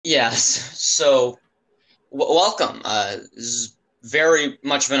Yes. So, welcome. This is very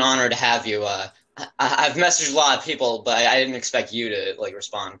much of an honor to have you. I've messaged a lot of people, but I didn't expect you to like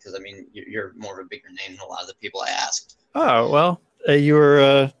respond because I mean you're more of a bigger name than a lot of the people I asked. Oh well, you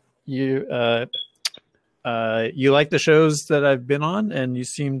were you you like the shows that I've been on, and you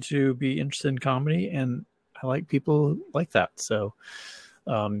seem to be interested in comedy, and I like people like that. So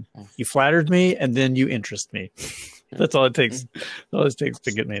you flattered me, and then you interest me. That's all it takes. That's all it takes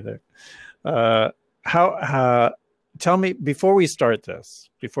to get me there. Uh, how? Tell me before we start this,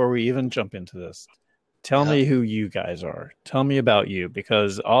 before we even jump into this. Tell Yeah. me who you guys are. Tell me about you,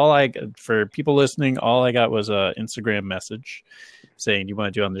 because for people listening, all I got was a Instagram message saying you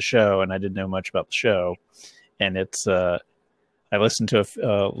want to do on the show, and I didn't know much about the show. And it's I listened to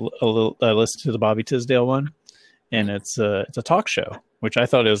I listened to the Bobby Tisdale one, and it's a talk show, which I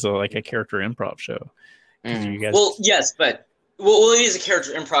thought it was like a character improv show. Because you guys, Well, yes, but well, it is a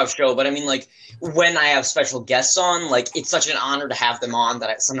character improv show, but I mean, like when I have special guests on, like it's such an honor to have them on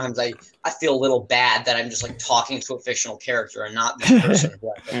that sometimes I feel a little bad that I'm just like talking to a fictional character and not this person who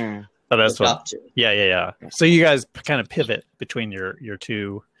I oh, that's looked what. up to. Yeah. So you guys kind of pivot between your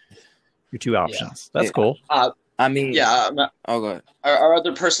two Yeah. options. That's cool. I mean, Yeah. oh, go ahead. Our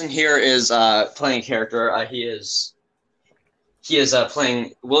other person here is playing a character. He is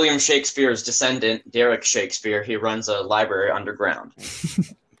playing William Shakespeare's descendant, Derek Shakespeare. He runs a library underground.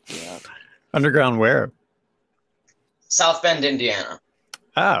 Yeah. Underground where? South Bend, Indiana.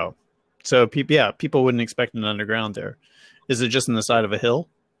 Oh, so people wouldn't expect an underground there. Is it just in the side of a hill?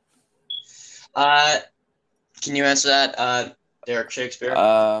 Can you answer that, Derek Shakespeare?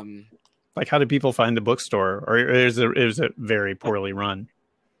 Like, how do people find the bookstore, or is it very poorly run?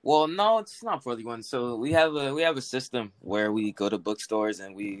 Well, no, it's not for the one. So we have a system where we go to bookstores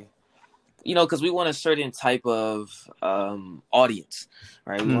and we, because we want a certain type of audience,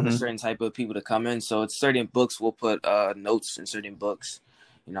 right? We want a certain type of people to come in. So it's certain books. We'll put notes in certain books.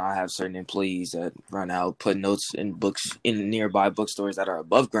 I have certain employees that run out, put notes in books in nearby bookstores that are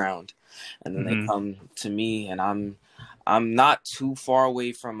above ground, and then they come to me, and I'm not too far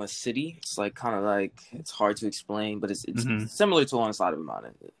away from a city. It's like kind of like it's hard to explain, but it's similar to on the side of a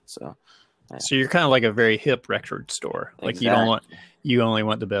mountain. So, yeah. So you're kind of like a very hip record store. Like you only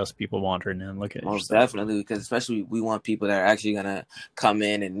want the best people wandering in. Look at most definitely, because especially we want people that are actually gonna come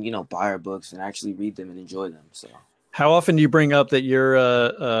in and buy our books and actually read them and enjoy them. So, how often do you bring up that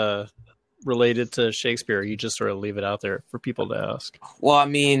you're related to Shakespeare? You just sort of leave it out there for people to ask. Well, I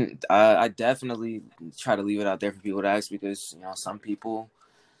mean, I definitely try to leave it out there for people to ask because some people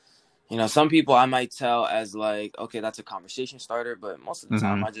I might tell as like, okay, that's a conversation starter, but most of the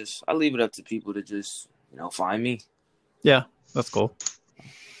time I leave it up to people to just find me. Yeah, that's cool.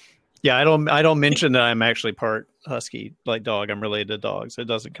 Yeah, I don't mention that I'm actually part Husky, like dog. I'm related to dogs. It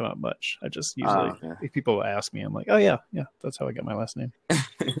doesn't come up much. I just usually, if people ask me, I'm like, oh yeah, that's how I got my last name.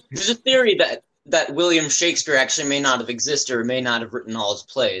 There's a theory that William Shakespeare actually may not have existed or may not have written all his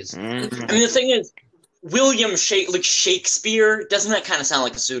plays. I mean, the thing is, William Shakespeare, doesn't that kind of sound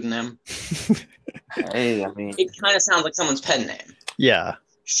like a pseudonym? Hey, I mean, it kind of sounds like someone's pen name. Yeah,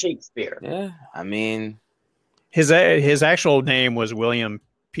 Shakespeare. Yeah, I mean, his actual name was William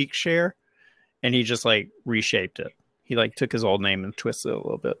Peakshare, and he just like reshaped it. He like took his old name and twisted it a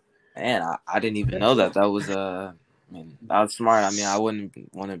little bit. Man, I didn't even know that. That was I mean, that was smart. I mean, I wouldn't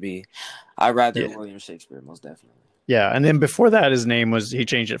want to be. I'd rather William Shakespeare, most definitely. Yeah, and then before that, his name was, he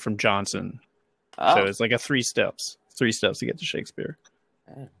changed it from Johnson. Oh. So it's like a three steps to get to Shakespeare.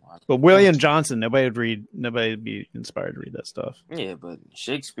 But William Johnson, nobody would be inspired to read that stuff. Yeah, but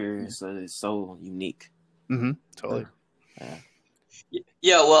Shakespeare is so unique. Totally.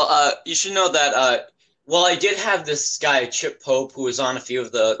 Yeah, well, you should know that while I did have this guy, Chip Pope, who was on a few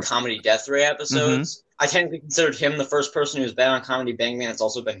of the Comedy Death Ray episodes, I technically considered him the first person who was been on Comedy Bang Bang that's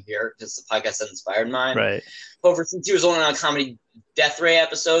also been here, because the podcast that inspired mine. Right. However, since he was only on Comedy Death Ray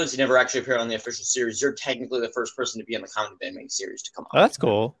episodes, he never actually appeared on the official series. You're technically the first person to be in the Comedy Bang Bang series to come on. Oh, that's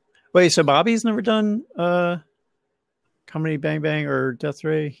cool. Wait, so Bobby's never done Comedy Bang Bang or Death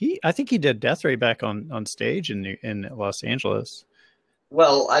Ray? I think he did Death Ray back on stage in Los Angeles.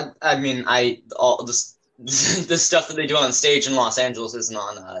 Well, I mean, all this the stuff that they do on stage in Los Angeles isn't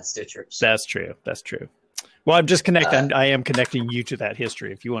on Stitcher. So. That's true. Well, I'm just connecting. I am connecting you to that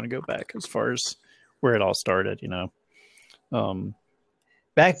history if you want to go back as far as where it all started.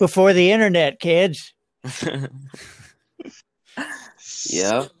 Back before the internet, kids.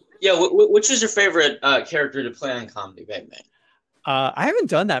 Yeah. Yeah. Which was your favorite character to play on Comedy Bang Bang? I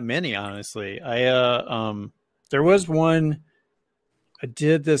haven't done that many, honestly. There was one. I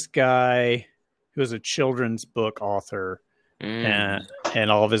did this guy who was a children's book author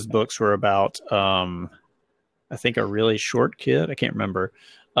and all of his books were about I think a really short kid. I can't remember.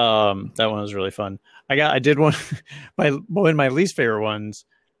 That one was really fun. I did one one of my least favorite ones,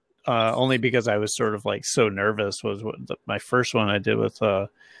 only because I was sort of like so nervous, was my first one I did with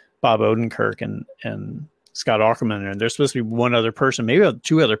Bob Odenkirk and Scott Aukerman, and there's supposed to be one other person, maybe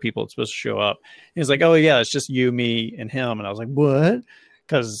two other people that's supposed to show up. He's like, oh yeah, it's just you, me, and him. And I was like, what?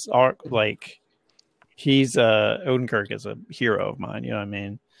 Because like he's Odenkirk is a hero of mine, you know what I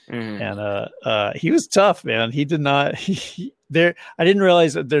mean? And he was tough, man. He did not there. I didn't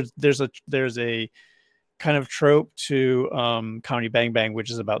realize that there's a kind of trope to Comedy Bang Bang, which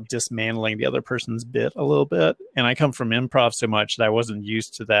is about dismantling the other person's bit a little bit. And I come from improv so much that I wasn't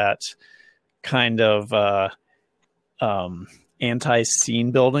used to that kind of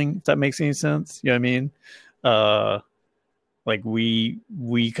anti-scene building, if that makes any sense. You know what I mean? Like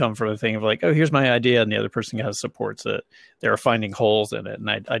we come from a thing of like, oh, here's my idea, and the other person has supports it. They're finding holes in it, and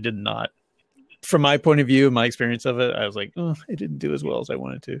I did not. From my point of view, my experience of it, I was like, oh, it didn't do as well as I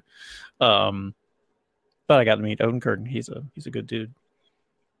wanted to. But I got to meet Odenkirk, and he's a good dude.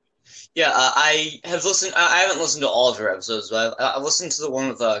 Yeah, I have listened. I haven't listened to all of your episodes, but I've listened to the one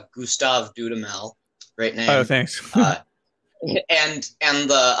with Gustav Dudamel. Great name. Oh, thanks. And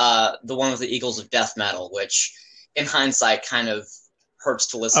the one with the Eagles of Death Metal, which in hindsight kind of hurts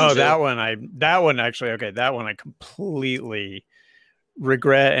to listen to. Oh, that one I completely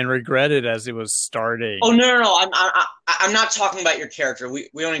regretted as it was starting. Oh no! I'm not talking about your character. We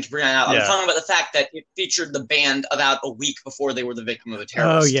don't need to bring that out. I'm talking about the fact that it featured the band about a week before they were the victim of a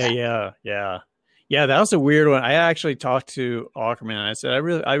terrorist attack. Yeah. That was a weird one. I actually talked to Aukerman. I said I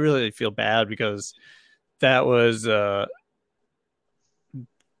really feel bad because that was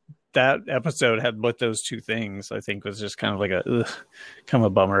that episode had both those two things. I think was just kind of like kind of a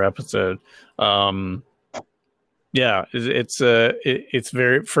bummer episode. Yeah, it's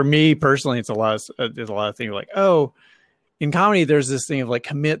very, for me personally, it's a lot of things like, oh, in comedy there's this thing of like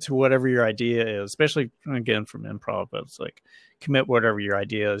commit to whatever your idea is, especially again from improv, but it's like commit whatever your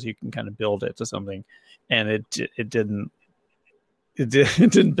idea is, you can kind of build it to something, and it didn't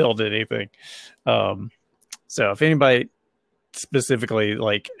build anything. So if anybody specifically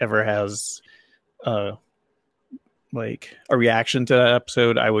like ever has like a reaction to that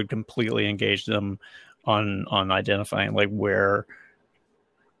episode, I would completely engage them on identifying like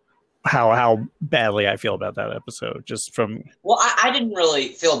how badly I feel about that episode, just from. Well, I didn't really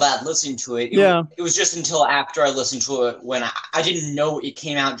feel bad listening to it. It was just until after I listened to it when I didn't know it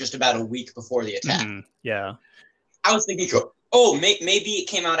came out just about a week before the attack. Yeah, I was thinking, oh, maybe it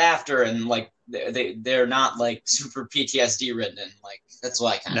came out after, and like they're not like super PTSD ridden. Like that's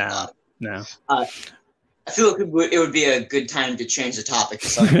why I kind of thought. No. I feel like it would be a good time to change the topic to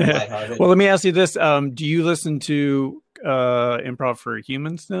something lighthearted. Well, let me ask you this: do you listen to Improv for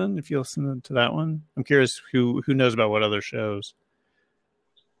Humans? Then, if you listen to that one, I'm curious who knows about what other shows.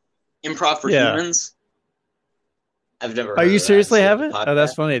 Improv for Humans. I've never. Are you seriously haven't? Oh,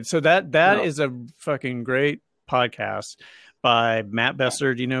 that's funny. So that is a fucking great podcast by Matt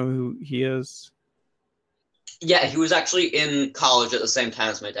Besser. Do you know who he is? Yeah, he was actually in college at the same time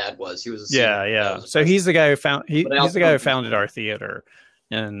as my dad was. He was. So he's the guy who he's the guy who founded our theater,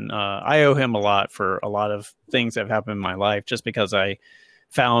 and I owe him a lot for a lot of things that have happened in my life, just because I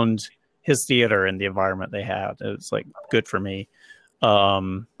found his theater and the environment they had. It's like good for me.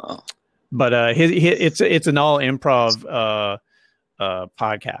 But it's an all improv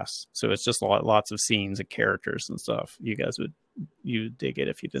podcast, so it's just lots of scenes and characters and stuff. You guys would dig it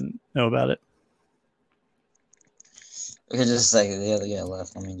if you didn't know about it. We could just say the other guy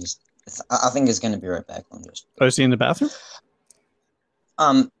left. I mean, I think he's going to be right back. Is he in the bathroom?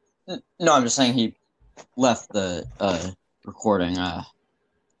 No, I'm just saying he left the recording. I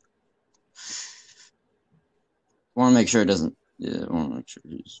want to make sure it doesn't. Yeah, I want to make sure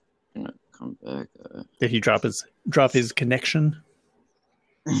he's going to come back. Did he drop his connection?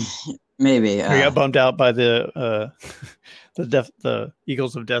 Maybe. He got bummed out by the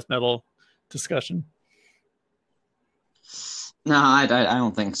Eagles of Death Metal discussion. No, I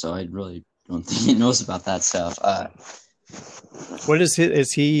don't think so. I really don't think he knows about that stuff. What is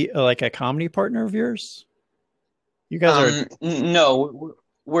he like a comedy partner of yours? You guys are no.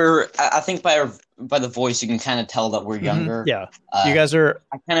 We're. I think by the voice you can kind of tell that we're younger. Yeah. You guys are.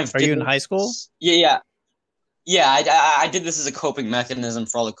 Are you in high school? Yeah. I did this as a coping mechanism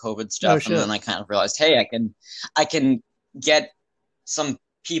for all the COVID stuff, and then I kind of realized, hey, I can get some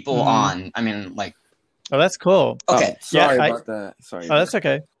people on. I mean, like. Oh, that's cool. Okay. Sorry about that. Sorry. Oh, that's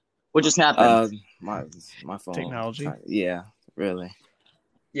okay. What just happened? My phone. Technology. Yeah, really.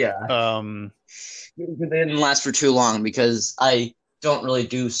 Yeah. Um, They didn't last for too long because I don't really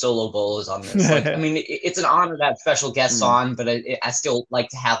do solo bolos on this. Like, I mean, it's an honor to have special guests on, but I still like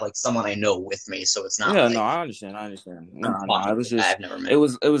to have like someone I know with me, so it's not Yeah, like no, I understand. No, I'm no, talking I to was a guy just I've never met. it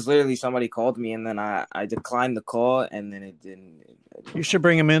was literally somebody called me and then I declined the call and then it didn't. you should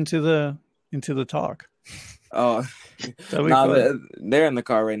bring him into the talk. Oh, That'd be no, fun. they're in the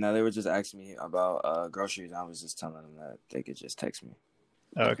car right now. They were just asking me about groceries. I was just telling them that they could just text me.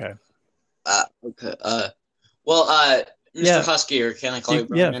 Okay. Okay. Well, Mr. Yeah. Husky, or can I call you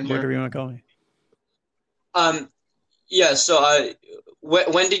Yeah. Brian Whatever here? you want to call me. Yeah. So,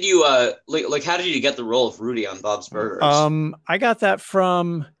 when did you like how did you get the role of Rudy on Bob's Burgers? I got that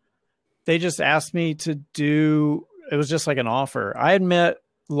from. They just asked me to do. It was just like an offer. I had met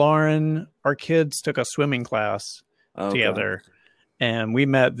Lauren. Our kids took a swimming class together, and we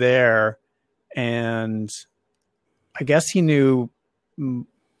met there. And I guess he knew.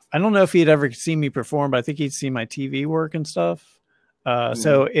 I don't know if he'd ever seen me perform, but I think he'd seen my TV work and stuff.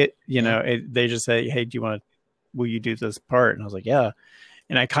 So they just say, "Hey, will you do this part?" And I was like, "Yeah."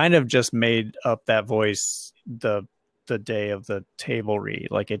 And I kind of just made up that voice the day of the table read.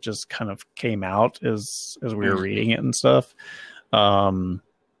 Like it just kind of came out as we were reading it and stuff. But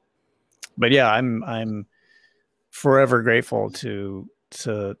yeah, I'm forever grateful to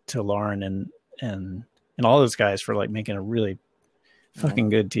Lauren and all those guys for like making a really fucking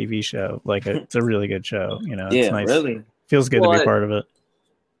good TV show. Like it's a really good show. You know, it's nice. Really Feels good to be part of it.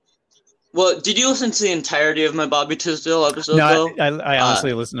 Well, did you listen to the entirety of my Bobby Tisdale episode? No, I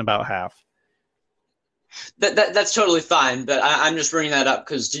honestly listened about half. That's totally fine, but I'm just bringing that up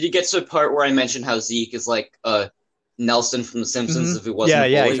because did you get to the part where I mentioned how Zeke is like Nelson from The Simpsons if he wasn't a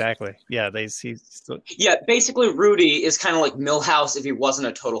bully? Yeah, exactly. Yeah, Yeah, basically Rudy is kind of like Milhouse if he wasn't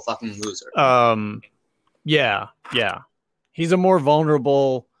a total fucking loser. Yeah. He's a more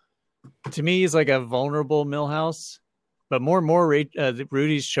vulnerable. To me, he's like a vulnerable Milhouse, but more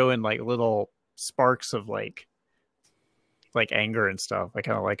Rudy's showing like little sparks of like anger and stuff. I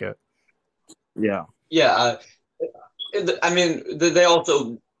kind of like it. Yeah. Yeah, I mean, they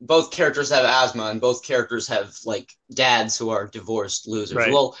also both characters have asthma, and both characters have like dads who are divorced losers.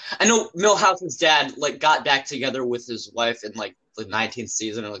 Right. Well, I know Milhouse's dad like got back together with his wife in like the 19th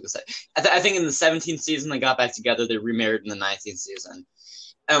season, or like I think in the 17th season they got back together. They remarried in the 19th season,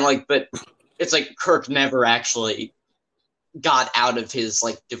 and like, but it's like Kirk never actually got out of his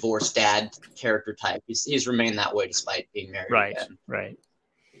like divorced dad character type. He's remained that way despite being married again. Right.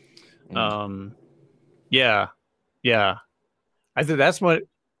 Yeah. I think that's what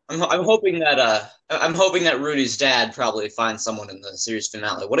I'm hoping that Rudy's dad probably finds someone in the series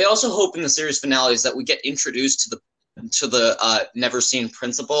finale. What I also hope in the series finale is that we get introduced to the never seen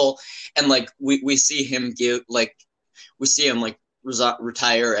principal, and like we see him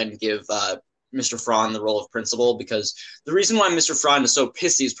retire and give Mr. Fraun the role of principal, because the reason why Mr. Fraun is so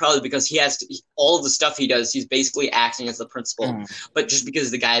pissy is probably because he has to, all of the stuff he does, he's basically acting as the principal, but just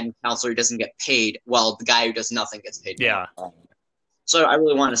because the guidance counselor doesn't get paid, well, the guy who does nothing gets paid. Yeah. So I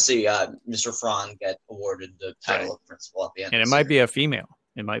really want to see Mr. Fraun get awarded the title of principal at the end. And it might be a female.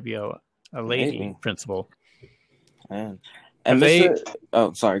 It might be a lady principal. Man. And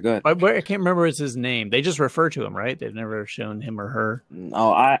sorry, go ahead. I can't remember his name. They just refer to him, right? They've never shown him or her.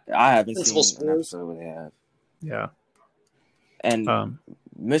 Oh, I haven't Principal seen an episode where they have. Yeah. And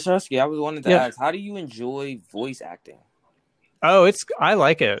Mr. Huskey, I was wanting to ask, how do you enjoy voice acting? Oh, I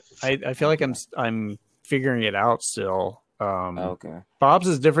like it. I feel like I'm figuring it out still. Okay. Bob's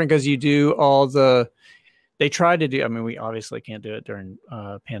is different because you do all they try to do, I mean, we obviously can't do it during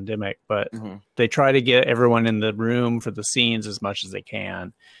pandemic, but they try to get everyone in the room for the scenes as much as they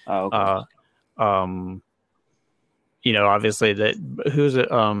can. Oh, okay. You know, obviously who's it?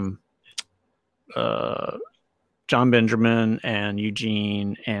 John Benjamin and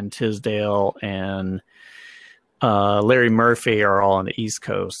Eugene and Tisdale and Larry Murphy are all on the East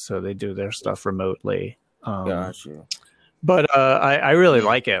Coast, so they do their stuff remotely. Gotcha. But I really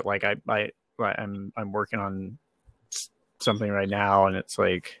like it. Like I'm working on something right now, and it's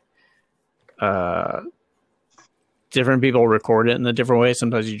like different people record it in a different way.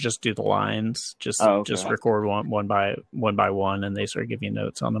 Sometimes you just do the lines, just record one by one, and they sort of give you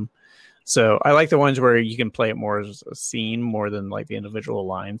notes on them. So I like the ones where you can play it more as a scene more than like the individual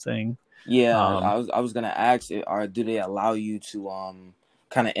line thing. Yeah, I was gonna ask, do they allow you to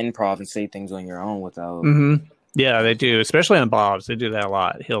kind of improv and say things on your own without? Mm-hmm. Yeah, they do, especially on Bob's. They do that a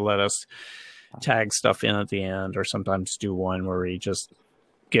lot. He'll let us tag stuff in at the end, or sometimes do one where we just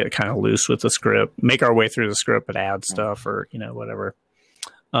get kind of loose with the script, make our way through the script, but add stuff or whatever.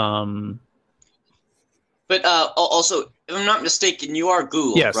 But But also, if I'm not mistaken, you are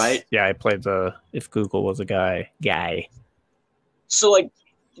Google, Yes. right? Yeah, I played the If Google Was a Guy. So like,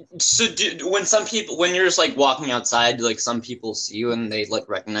 when you're just like walking outside, like some people see you and they like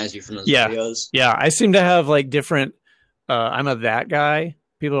recognize you from those videos. Yeah, I seem to have like different. I'm a that guy.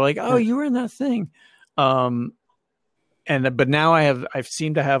 People are like, "Oh, you were in that thing," but now I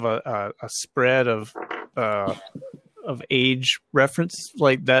seem to have a spread of age reference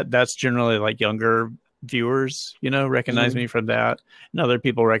like that. That's generally like younger viewers, recognize me from that, and other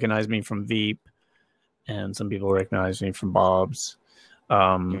people recognize me from Veep, and some people recognize me from Bob's.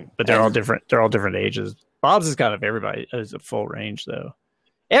 But they're all different. They're all different ages. Bob's is kind of everybody is a full range though.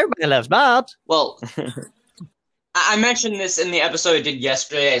 Everybody loves Bob's. Well, I mentioned this in the episode I did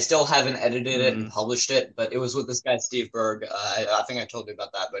yesterday. I still haven't edited it and published it, but it was with this guy Steve Berg. I think I told you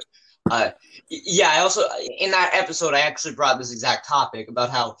about that, but I also in that episode I actually brought this exact topic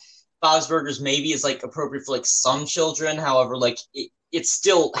about how Bob's Burgers maybe is like appropriate for like some children. However, like it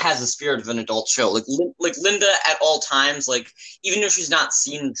still has the spirit of an adult show. Like Linda at all times, like even if she's not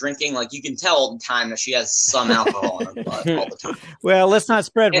seen drinking, like you can tell all the time that she has some alcohol in her blood all the time. Well, let's not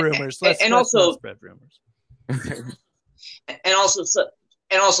spread rumors. Let's not spread rumors. and also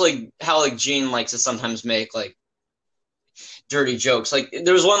like how like Gene likes to sometimes make like dirty jokes. Like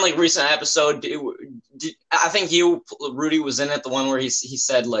there was one like recent episode. I think Rudy was in it. The one where he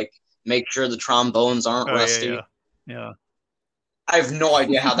said like, make sure the trombones aren't rusty. Yeah. I have no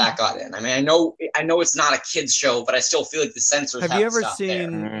idea how that got in. I mean, I know it's not a kids show, but I still feel like the censors have to stop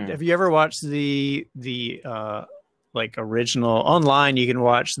there. Have you ever watched the like original online? You can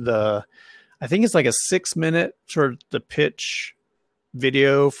watch I think it's like a 6-minute sort of the pitch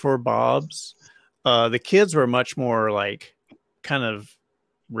video for Bob's. The kids were much more like kind of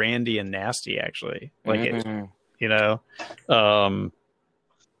randy and nasty, actually. Like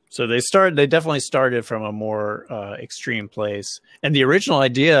so they definitely started from a more extreme place. And the original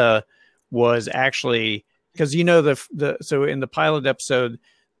idea was actually because so in the pilot episode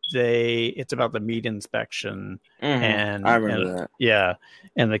it's about the meat inspection and I remember that. Yeah,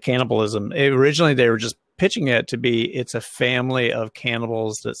 and the cannibalism. Originally they were just pitching it to be it's a family of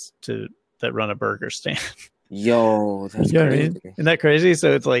cannibals that run a burger stand. Yo, that's crazy. I mean? Isn't that crazy?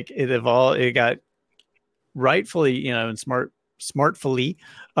 So it's like it evolved. It got rightfully, and smartfully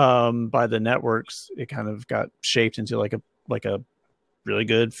by the networks. It kind of got shaped into like a really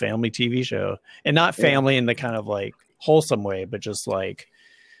good family TV show, and not family in the kind of like wholesome way, but just like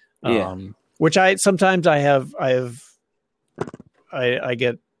which I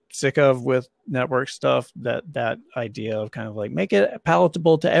get sick of with network stuff, that idea of kind of like make it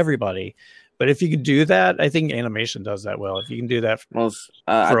palatable to everybody. But if you can do that, I think animation does that well. If you can do that,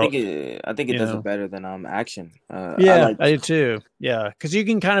 I think it does it better than action. I do too. Yeah, because you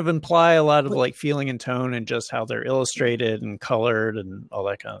can kind of imply a lot of like feeling and tone and just how they're illustrated and colored and all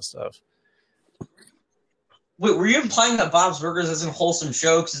that kind of stuff. Wait, were you implying that Bob's Burgers isn't a wholesome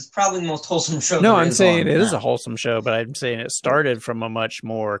show? Because it's probably the most wholesome show. No, I'm saying it is a wholesome show, but I'm saying it started from a much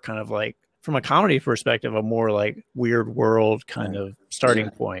more kind of like, from a comedy perspective, a more like weird world kind of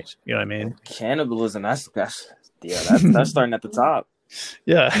starting point. You know what I mean? Cannibalism. That's starting at the top.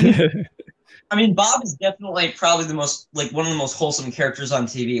 Yeah. I mean, Bob is definitely probably the most like one of the most wholesome characters on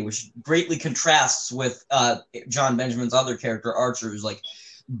TV, which greatly contrasts with John Benjamin's other character Archer, who's like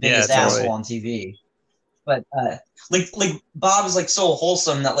biggest asshole on TV. But like Bob is like so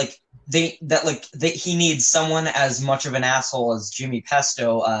wholesome that he needs someone as much of an asshole as Jimmy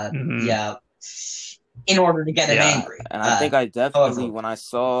Pesto, in order to get him angry. And I think I definitely when I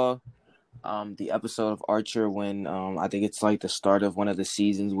saw the episode of Archer when I think it's like the start of one of the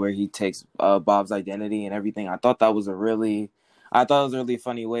seasons where he takes Bob's identity and everything, I thought it was a really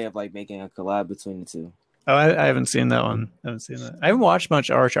funny way of like making a collab between the two. Oh, I haven't seen that one. I haven't watched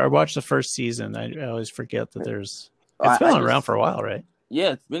much Archer. I watched the first season. I always forget that it's been around for a while, right?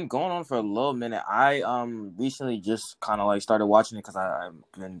 Yeah, it's been going on for a little minute. I recently just kind of like started watching it because I've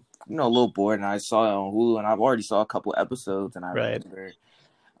been a little bored, and I saw it on Hulu, and I've already saw a couple episodes, and I remember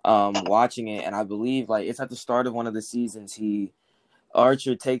watching it, and I believe like it's at the start of one of the seasons.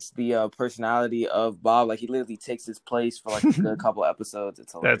 Archer takes the personality of Bob, like he literally takes his place for like a good couple episodes.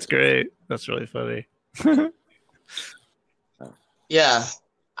 It's hilarious. That's great. That's really funny. Yeah,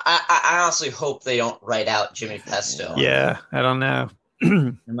 I honestly hope they don't write out Jimmy Pesto. Yeah, I don't know.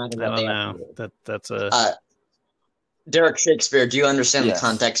 No matter what they know. That's a Derek Shakespeare. Do you understand the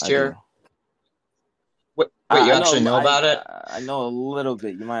context here? Wait, you actually know about it? I know a little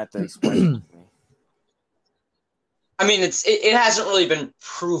bit. You might have to explain it to me. I mean, it hasn't really been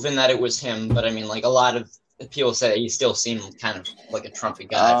proven that it was him, but I mean, like a lot of people say that he still seemed kind of like a Trumpy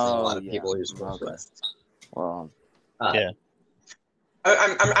guy for a lot of people he was working with. Well, Yeah.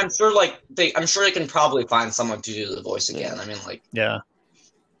 I'm sure I'm sure they can probably find someone to do the voice again. I mean, like, Yeah.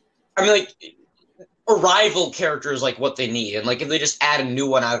 I mean, like, a rival character is like what they need, and like if they just add a new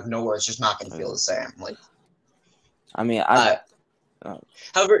one out of nowhere, it's just not going to feel the same. Like, I mean,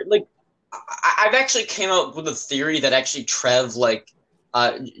 however, like, I've actually came up with a theory that actually Trev, like,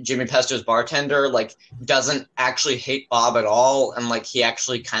 Jimmy Pesto's bartender, like, doesn't actually hate Bob at all, and like he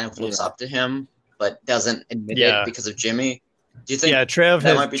actually kind of looks up to him, but doesn't admit it because of Jimmy. Do you think? Yeah, Trev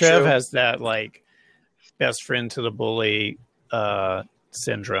might be true? has that like best friend to the bully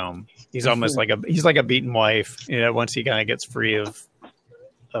syndrome. He's almost like a beaten wife. You know, once he kind of gets free of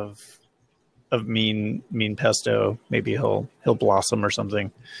mean Pesto, maybe he'll blossom or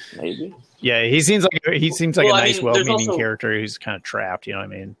something. Maybe. Yeah, he seems like a nice, well-meaning character who's kind of trapped. You know what I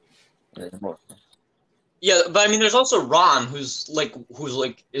mean? Yeah, but I mean, there's also Ron, who's like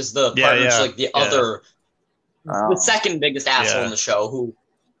is the partner to like the other, the second biggest asshole in the show, who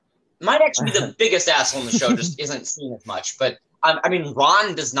might actually be the biggest asshole in the show, just isn't seen as much. But I mean,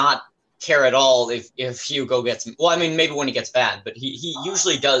 Ron does not care at all if Hugo gets. Well, I mean, maybe when he gets bad, but he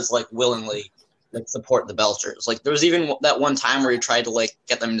usually does like willingly like support the Belchers. Like there was even that one time where he tried to like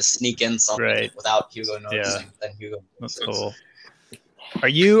get them to sneak in something without Hugo noticing. Then Hugo. That's cool. Are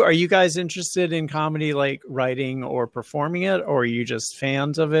you guys interested in comedy, like writing or performing it, or are you just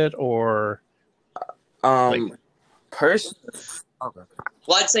fans of it, or person? Okay.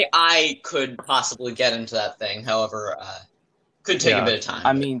 Well, I'd say I could possibly get into that thing. However, could take a bit of time.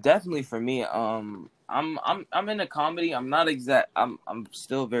 I mean, definitely for me. I'm into comedy. I'm not I'm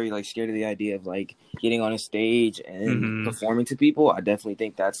still very like scared of the idea of like getting on a stage and performing to people. I definitely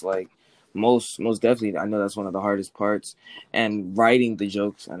think that's like most definitely. I know that's one of the hardest parts, and writing the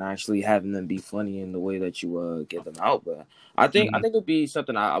jokes and actually having them be funny in the way that you get them out. But I think it'd be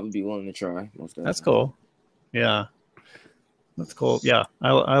something I would be willing to try. Most definitely. That's cool. Yeah. That's cool. Yeah,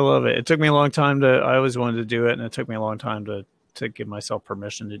 I love it. It took me a long time I always wanted to do it, and it took me a long time to give myself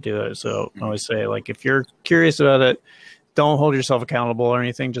permission to do it. So I always say, like, if you're curious about it, don't hold yourself accountable or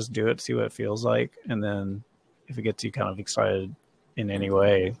anything. Just do it, see what it feels like. And then if it gets you kind of excited in any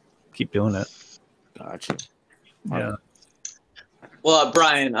way, keep doing it. Gotcha. Yeah. Well,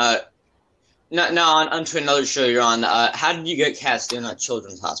 Brian, now on to another show you're on. How did you get cast in a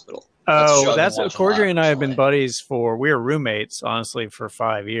children's hospital? Oh, that's Cordry and I have been buddies we were roommates, honestly, for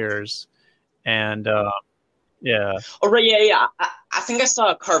 5 years. And, yeah. Oh, right, yeah. I think I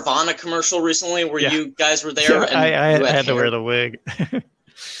saw a Carvana commercial recently where you guys were there. Yeah, and I had to wear the wig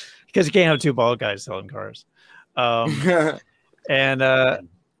because you can't have two bald guys selling cars. And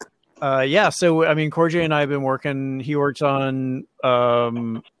yeah, so I mean, Cordry and I have been working. He works on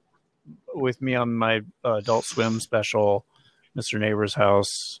with me on my Adult Swim special, Mr. Neighbor's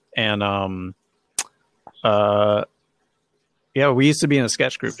House, and yeah, we used to be in a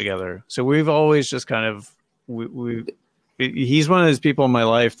sketch group together. So we've always just kind of he's one of those people in my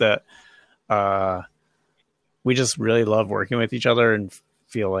life that we just really love working with each other and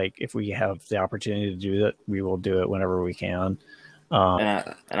feel like if we have the opportunity to do that, we will do it whenever we can.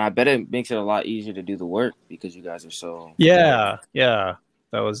 And I bet it makes it a lot easier to do the work because you guys are so. Yeah.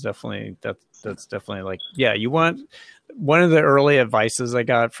 That was definitely that's definitely like, yeah, you want one of the early advices I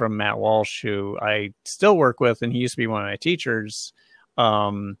got from Matt Walsh, who I still work with, and he used to be one of my teachers,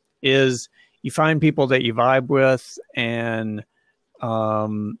 is you find people that you vibe with, and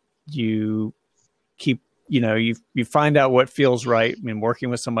you keep, you find out what feels right in working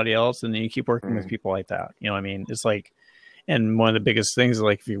with somebody else, and then you keep working with people like that. You know what I mean? It's like, and one of the biggest things is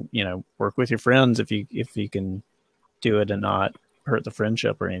like, if you work with your friends, if you can do it and not hurt the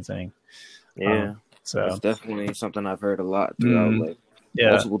friendship or anything. Yeah. So that's definitely something I've heard a lot throughout like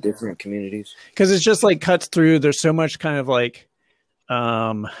multiple different communities. Because it's just like cuts through. There's so much kind of like,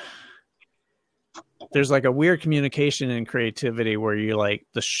 there's like a weird communication and creativity where you're like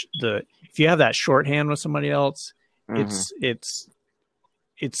if you have that shorthand with somebody else, it's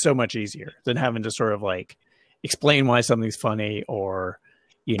so much easier than having to sort of like explain why something's funny or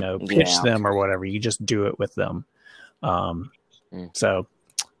pitch them or whatever. You just do it with them. So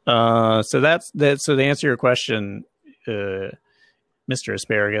that's that. So to answer your question, Mr.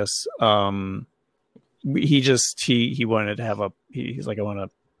 Asparagus, he wanted to have he's like, I want to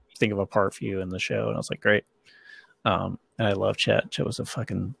think of a part for you in the show. And I was like, great. And I love Chet. Chet was a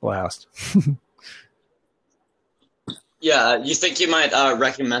fucking blast. Yeah. You think you might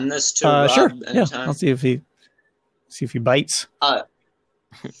recommend this to Rob sure. anytime? Yeah. I'll see if he bites.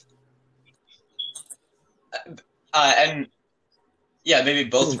 And Yeah, maybe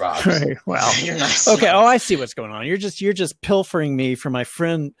both Robs. Right. Wow. You're nice. Okay. Oh, I see what's going on. You're just pilfering me from my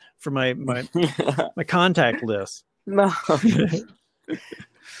friend, from my contact list. No.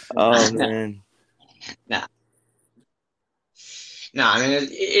 Oh man. Nah. No, I mean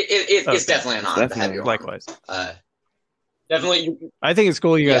it's definitely an honor to have you on. Likewise. Definitely. I think it's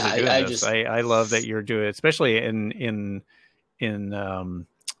cool you guys Yeah, are doing I this. just- I love that you're doing it, especially in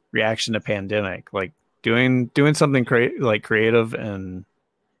reaction to pandemic, like doing something creative, and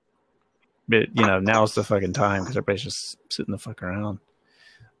but now's the fucking time because everybody's just sitting the fuck around.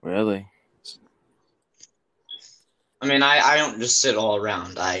 Really? I mean, I don't just sit all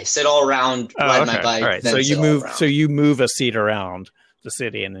around. I sit all around, ride my bike. All right. Then So sit you all move. around. So you move a seat around the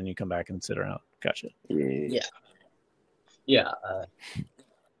city, and then you come back and sit around. Gotcha. Yeah.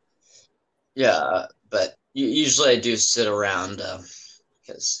 Yeah. But usually I do sit around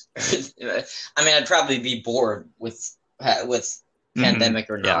because I mean I'd probably be bored with pandemic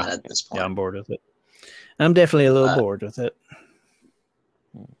or not at this point. Yeah, I'm bored with it. I'm definitely a little bored with it.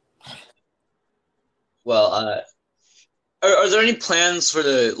 Well, are there any plans for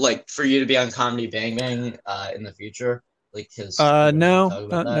you to be on Comedy Bang Bang in the future? Like, no,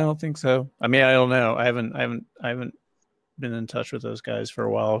 I don't think so. I mean, I don't know. I haven't been in touch with those guys for a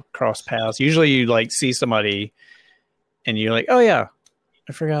while. Cross paths. Usually, you like see somebody, and you're like, oh yeah,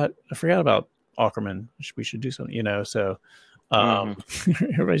 I forgot about Ackerman. We should do something, So,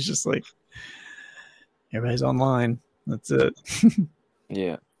 everybody's just like, everybody's online. That's it.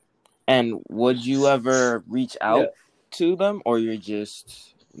 Yeah. And would you ever reach out to them, or you're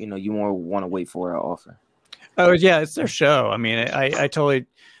just, you more want to wait for an offer? Oh yeah, it's their show. I mean, I totally,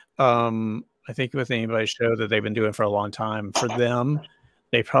 I think with anybody's show that they've been doing for a long time, for them,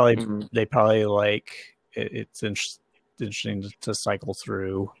 they probably like it's interesting to cycle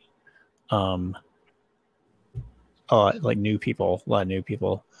through, like new people, a lot of new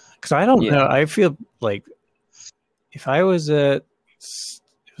people. Because I don't know, I feel like if I was at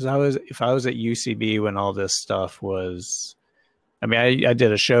UCB when all this stuff was, I mean, I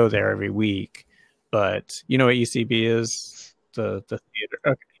did a show there every week, but you know what UCB is? The theater.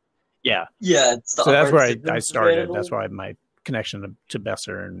 Okay. Yeah. Yeah. So that's where I started. That's why my connection to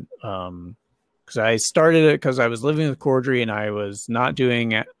Besser, and because I started it because I was living with Cordry and I was not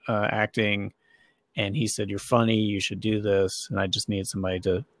doing acting, and he said, "You're funny. You should do this." And I just needed somebody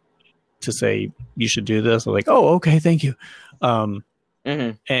to say you should do this. I'm like, "Oh, okay, thank you."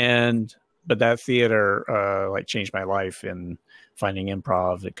 And but that theater like changed my life in finding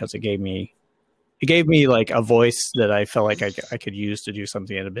improv because it gave me like a voice that I felt like I could use to do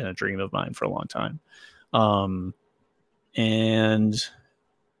something that had been a dream of mine for a long time.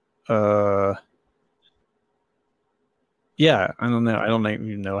 Yeah, I don't know. I don't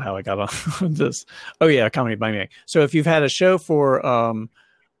even know how I got on this. Oh yeah, Comedy Bang Bang. So if you've had a show for a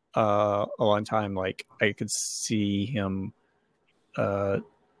long time, like I could see him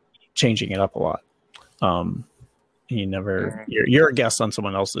changing it up a lot. You're a guest on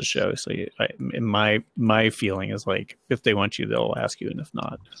someone else's show, so my feeling is like if they want you, they'll ask you, and if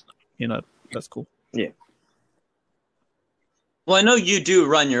not, that's cool. Yeah. Well, I know you do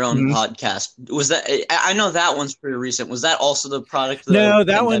run your own podcast. Was that? I know that one's pretty recent. Was that also the product? No,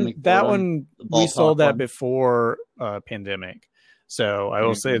 that one we sold that before pandemic. So I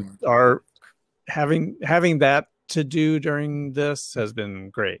will say our having that to do during this has been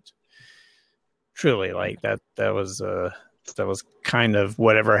great. Truly, like that was kind of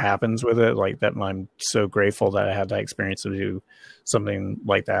whatever happens with it, like that. I'm so grateful that I had that experience to do something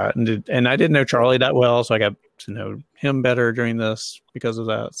like that, and I didn't know Charlie that well, so I got to know him better during this because of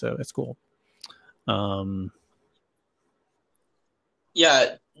that. So it's cool.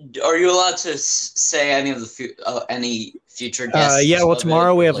 Yeah, are you allowed to say any of the any future guests? Yeah, well,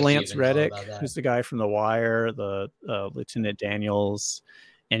 tomorrow we have Lance Reddick, who's the guy from The Wire, the Lieutenant Daniels,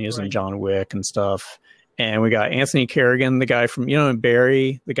 and he was in John Wick and stuff. And we got Anthony Kerrigan, the guy from in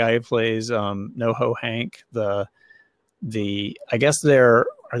Barry, the guy who plays NoHo Hank. The I guess are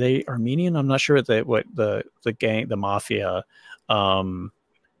they Armenian? I'm not sure what the gang, the mafia. But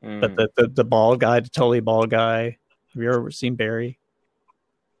the bald guy, the totally bald guy. Have you ever seen Barry?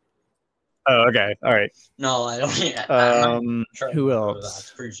 Oh, okay. All right. No, I don't. Who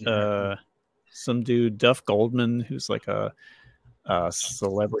else? Some dude, Duff Goldman, who's like a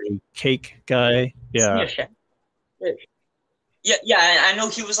celebrity cake guy. Yeah. Yeah. I know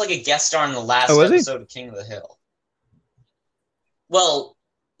he was like a guest star in the last episode of King of the Hill. Well,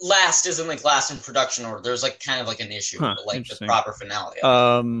 last isn't like last in production order. There's like kind of like an issue, but like the proper finale.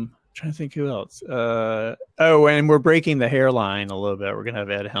 I'm trying to think who else. And we're breaking the hairline a little bit. We're gonna have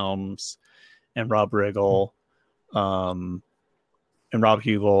Ed Helms and Rob Riggle. and Rob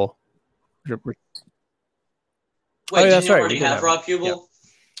Hubel. Wait, yeah, didn't you right. already have Rob Hubel?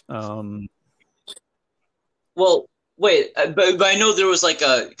 Yeah. Well, wait, but I know there was like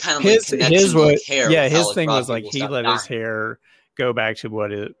a kind of like connection his to like hair. Yeah, with his how, like, thing Rob was like Hubel he stopped let dying. his hair go back to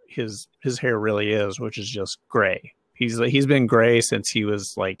what his hair really is, which is just gray. He's been gray since he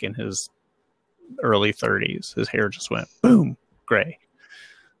was like in his early 30s. His hair just went boom gray.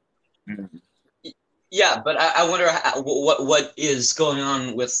 Yeah, but I wonder what is going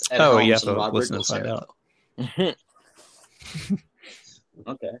on with Ed you Helms have and to Rob listen Riggle's and find hair. out.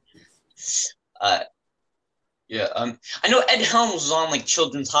 Okay. Yeah. I know Ed Helms was on like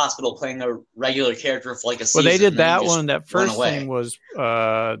Children's Hospital playing a regular character for like a season. Well, they did and then he that just one. That went first away. thing was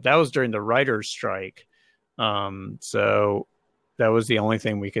that was during the writer's strike. So that was the only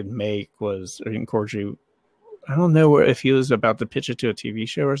thing we could make was Corju. I don't know if he was about to pitch it to a TV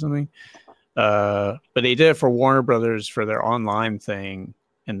show or something. But they did it for Warner Brothers for their online thing,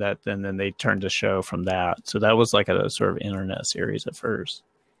 and then they turned the show from that. So that was like a sort of internet series at first.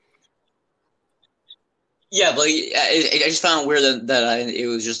 Yeah, but I just found it weird that it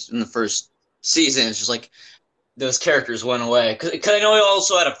was just in the first season. It's just like those characters went away. Because I know he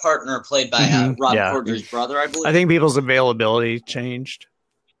also had a partner played by Rob Corddry's brother, I believe. I think people's availability changed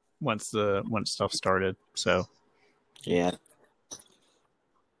once stuff started. So yeah.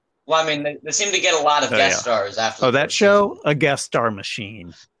 Well, I mean, they seem to get a lot of guest stars after. Oh, that show, a guest star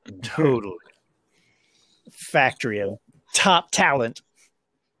machine, totally factory of top talent.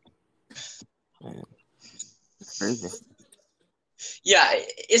 Crazy. Yeah,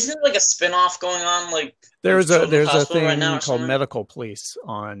 isn't it like a spin-off going on? Like there's a thing right now called Medical Police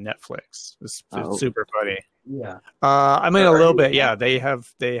on Netflix. It's super funny. Yeah. I mean a little bit. Yeah, they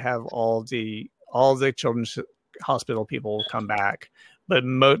have all the children's hospital people come back, but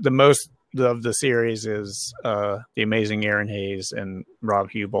the most of the series is the amazing Aaron Hayes and Rob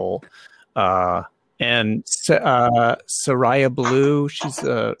Hubel. And Soraya Blue, she's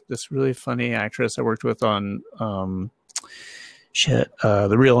this really funny actress I worked with on The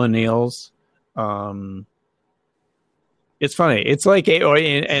Real O'Neills. It's funny. It's like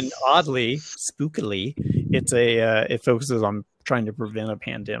and oddly, spookily, it focuses on trying to prevent a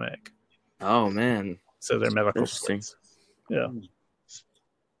pandemic. Oh man! So they're medical police. Yeah.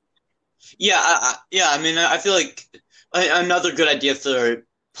 Yeah. I mean, I feel like another good idea for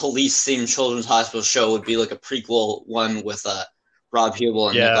police-themed children's hospital show would be like a prequel one with Rob Hubel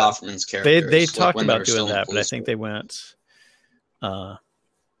and Nick Offerman's characters. They talked about doing that, but I think they went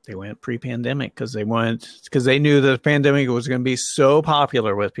pre-pandemic because they knew the pandemic was going to be so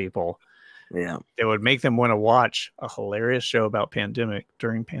popular with people. Yeah, it would make them want to watch a hilarious show about pandemic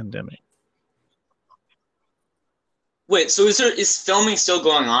during pandemic. Wait, so is filming still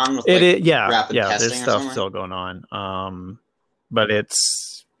going on with rapid testing? There's stuff still going on. But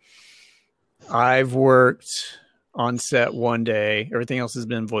I've worked on set one day. Everything else has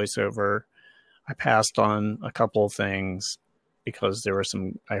been voiceover. I passed on a couple of things because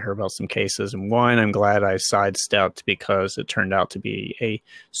I heard about some cases. And one, I'm glad I sidestepped because it turned out to be a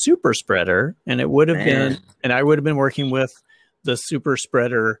super spreader. And it would have been, and I would have been working with the super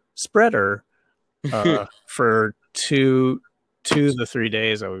spreader for 2 to 3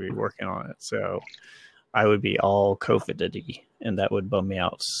 days I would be working on it. So I would be all COVID-y, and that would bum me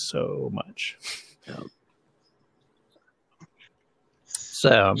out so much.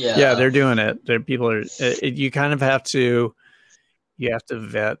 So they're doing it. You kind of have to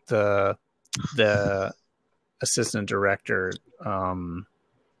vet the assistant director and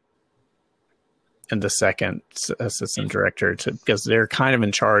the second assistant director because they're kind of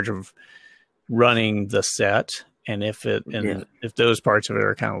in charge of running the set. And if those parts of it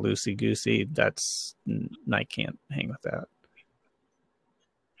are kind of loosey goosey, I can't hang with that.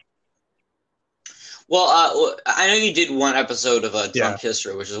 Well, I know you did one episode of Drunk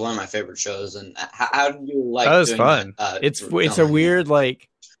History, which is one of my favorite shows. And how did you like? That was doing fun. That, it's a weird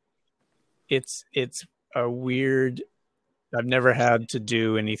it's a weird. I've never had to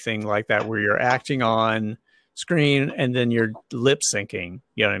do anything like that where you're acting on screen and then you're lip syncing.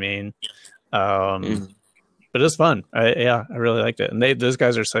 You know what I mean? But it's fun. I really liked it. And those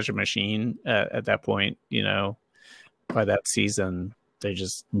guys are such a machine at that point, by that season, they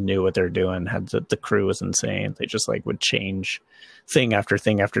just knew what they're doing. The crew was insane. They just would change thing after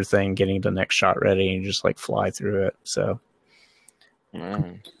thing after thing, getting the next shot ready and just fly through it. So.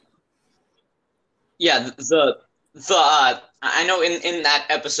 Yeah. I know in that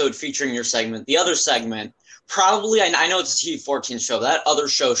episode featuring your segment, the other segment, probably, I know it's a TV-14 show. That other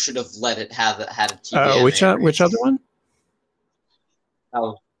show should have had a TV. Which other one?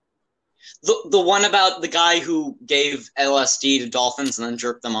 Oh, The one about the guy who gave LSD to dolphins and then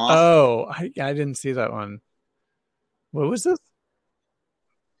jerked them off. Oh, I didn't see that one. What was this?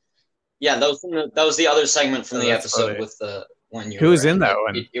 Yeah, that was the other segment from the episode funny. with the one you. Who was in that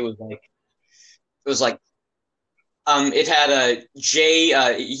one? It was like it had a Jay.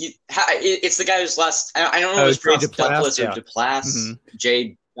 It's the guy who's last. I don't know if it's pronounced Duplass or Duplass. Mm-hmm.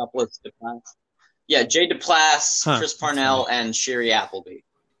 Jay Duplass. Yeah, Jay Duplass, Chris Parnell, and Sherry Appleby.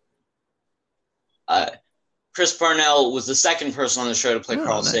 Chris Parnell was the second person on the show to play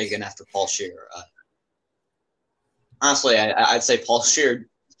Carl Sagan after Paul Scheer. Honestly, I'd say Paul Scheer.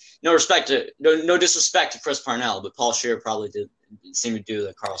 No disrespect to Chris Parnell, but Paul Scheer probably did seem to do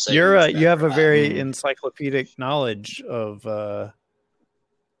the Carl Sagan. You have a very encyclopedic knowledge of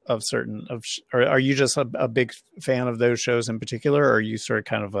certain of. Are you just a big fan of those shows in particular, or are you sort of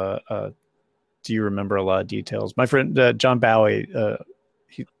kind of a do you remember a lot of details? My friend John Bowie,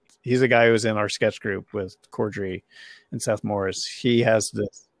 he's a guy who was in our sketch group with Cordry and Seth Morris. He has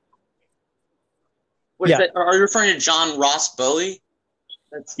this. Are you referring to John Ross Bowie?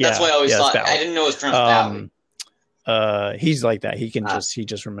 That's what I always thought. Bowie. I didn't know it was pronounced Bowie. He's like that. He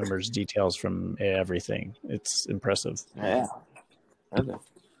just remembers details from everything. It's impressive. Yeah. Okay.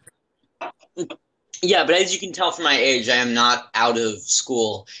 Yeah, but as you can tell from my age, I am not out of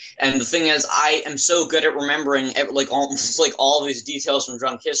school. And the thing is, I am so good at remembering all these details from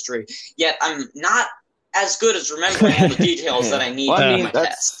drunk history, yet I'm not as good as remembering all the details that I need to do my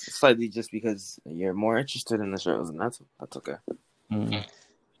that's test. Slightly just because you're more interested in the shows, and that's okay. Mm-hmm.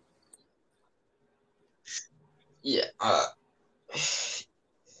 Yeah.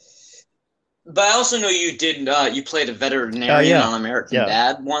 But I also know you did. You played a veterinarian on American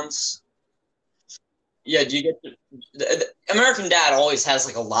Dad once. Yeah, do you get to... American Dad always has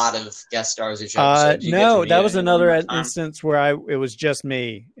like a lot of guest stars each episode. No, that was another instance where it was just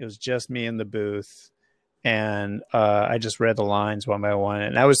me. It was just me in the booth, and I just read the lines one by one.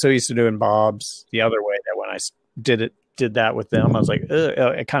 And I was so used to doing Bob's the other way that when I did that with them, I was like, ugh,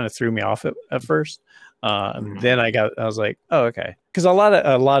 it kind of threw me off at first. Then I was like, oh, okay, because a lot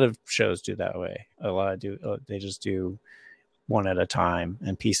of shows do that way. They just do one at a time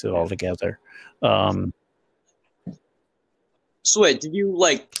and piece it all together. So wait, did you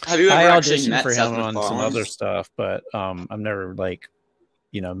have you ever actually met for Seth him on some other stuff, but I've never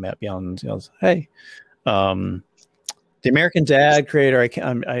met beyond, hey, the American Dad creator.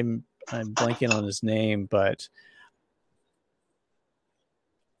 I'm blanking on his name, but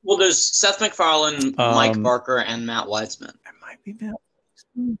well, there's Seth MacFarlane, Mike Barker, and Matt Weitzman. It might be Matt.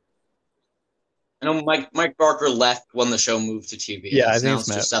 I know Mike Barker left when the show moved to TV. Yeah, I think it's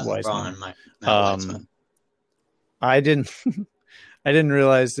just Seth MacFarlane and Matt Weitzman. I didn't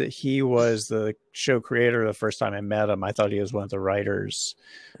realize that he was the show creator the first time I met him. I thought he was one of the writers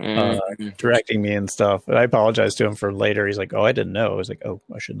directing me and stuff. But I apologized to him for later. He's like, "Oh, I didn't know." I was like, "Oh,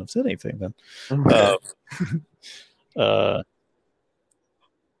 I shouldn't have said anything then."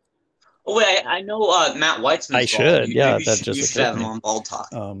 Oh wait, I know Matt Weitzman. I should, yeah. That just you should have him on Bald Talk.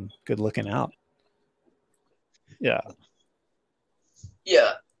 Good looking out. Yeah.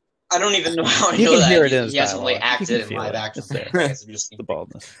 Yeah. I don't even know how I know that. Hear it he hasn't acted in live action. Just the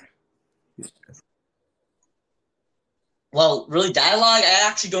baldness. Well, really, dialogue, I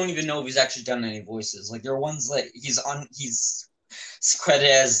actually don't even know if he's actually done any voices. There are ones that he's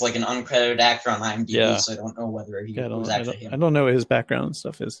credited as an uncredited actor on IMDb, so I don't know whether he was actually him. I don't know what his background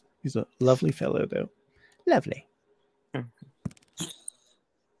stuff is. He's a lovely fellow, though. Lovely.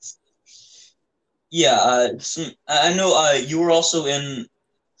 Yeah, I know you were also in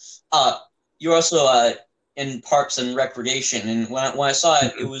Parks and Recreation, and when I saw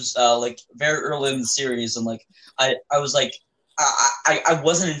it, it was very early in the series, and I was I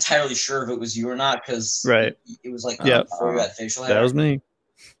wasn't entirely sure if it was you or not because it was before you had facial hair. That was me.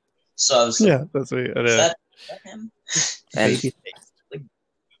 So I was that's me. Is that him?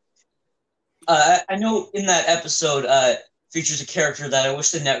 I know in that episode features a character that I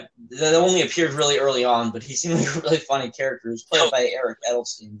wish that only appeared really early on, but he seemed like a really funny character. He was played by Eric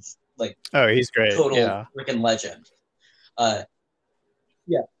Edelstein, he's great, total freaking legend. And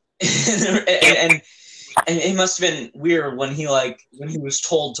it must have been weird when he was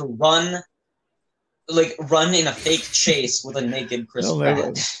told to run in a fake chase with a naked Chris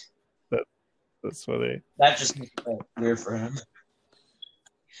Pratt. That's funny. That just makes it weird for him.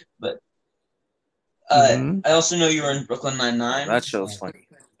 But I also know you were in Brooklyn Nine-Nine. That show's funny.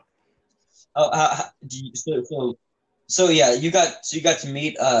 So yeah, you got to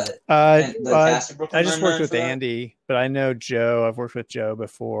meet the cast of Brooklyn I just Nine-Nine worked with Andy, but I know Joe. I've worked with Joe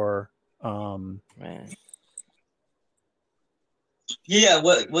before. Man. Yeah,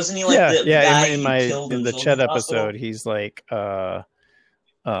 wasn't he like the guy in who killed in in the children's Chet hospital? episode, he's like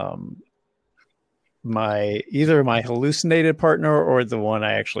either my hallucinated partner or the one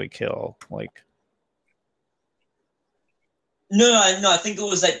I actually kill. Like, No, I think it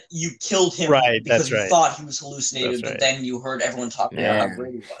was that you killed him right, because that's you right. thought he was hallucinated, That's but right. then you heard everyone talking about how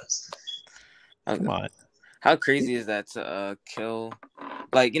great he was. Come on. How crazy is that to kill,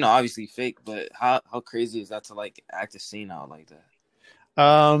 like, obviously fake, but how crazy is that to like act a scene out like that?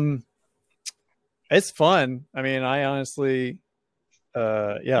 It's fun. I mean, I honestly,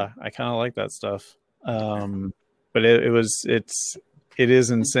 I kind of like that stuff. But it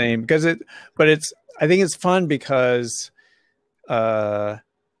is insane because I think it's fun because,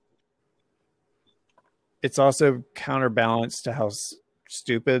 it's also counterbalanced to how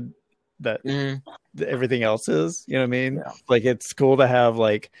stupid that everything else is. You know what I mean? Yeah. Like, it's cool to have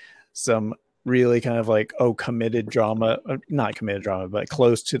like some really kind of like committed drama, not committed drama, but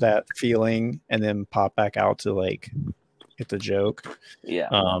close to that feeling, and then pop back out to like get the joke.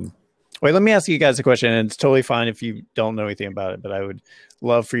 Yeah. Wait, let me ask you guys a question, and it's totally fine if you don't know anything about it, but I would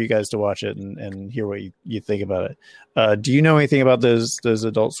love for you guys to watch it and hear what you think about it. Do you know anything about those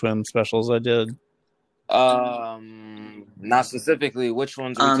Adult Swim specials I did? Not specifically. Which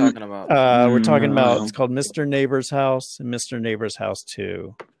ones are we talking about? We're talking about, it's called Mr. Neighbor's House and Mr. Neighbor's House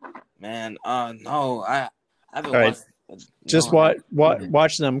 2. Man, no, I haven't watched. Just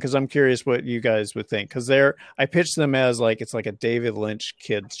watch them because I'm curious what you guys would think. Because I pitched them as like it's like a David Lynch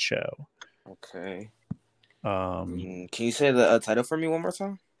kids show. Okay. Can you say the title for me one more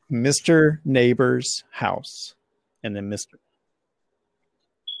time? Mr. Neighbor's House, and then Mr.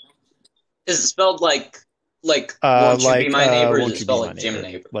 Is it spelled like won't you be my neighbor? Is it spelled like Jim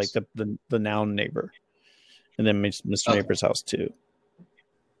Neighbors? Like the noun neighbor, and then Mr. Neighbor's House 2.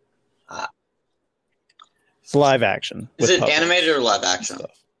 It's live action. Is it animated or live action?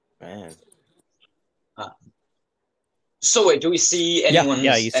 Stuff. Man. So wait, do we see anyone?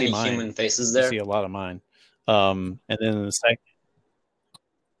 Yeah, you see any human faces there? You see a lot of mine. And then the second.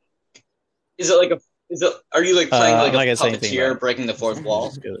 Is it like are you like playing like a puppeteer breaking the fourth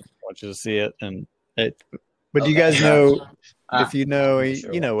wall? I want you to see it, but you guys know, if you know,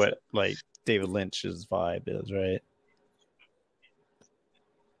 you know what like David Lynch's vibe is, right?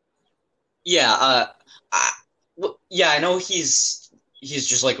 Yeah, I know he's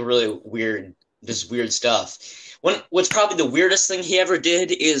just like really weird, just weird stuff. What's probably the weirdest thing he ever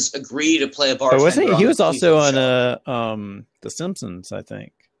did is agree to play a bartender. Wasn't he? He was also on The Simpsons, I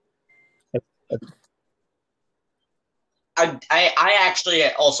think. I actually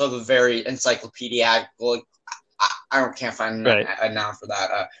also have a very encyclopedic. Like, I can't find a noun for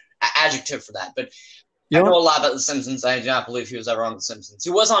that, adjective for that, but. I know a lot about The Simpsons. I do not believe he was ever on The Simpsons. He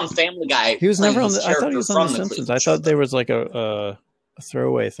was on Family Guy. He was never on. I thought he was on The Simpsons. I thought there was like a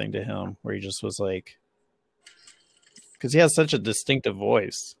throwaway thing to him where he just was like, because he has such a distinctive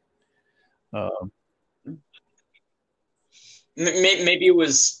voice. Maybe it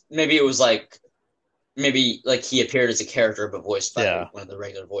was like he appeared as a character but voiced by one of the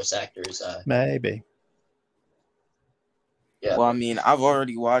regular voice actors. Maybe. Yeah. Well, I mean, I've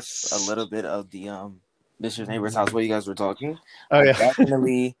already watched a little bit of the Mr. Neighbor's House where you guys were talking. Oh yeah.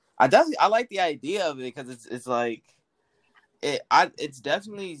 I like the idea of it because it's like it's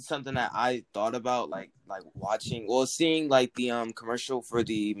definitely something that I thought about like watching seeing like the commercial for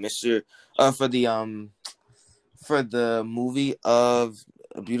the for the movie of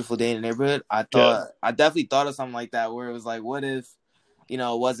A Beautiful Day in the Neighborhood. I definitely thought of something like that where it was like, what if it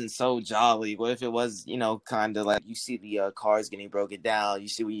wasn't so jolly? What if it was, kind of like you see the cars getting broken down, you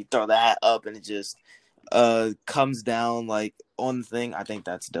see when you throw the hat up and it just comes down like on the thing. I think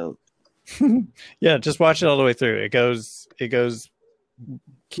that's dope. Yeah, just watch it all the way through. It goes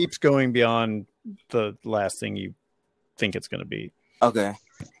keeps going beyond the last thing you think it's going to be. Okay.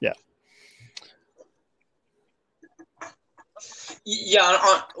 Yeah. Yeah,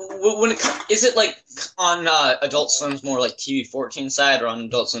 is it like on Adult Swim's more like TV 14 side or on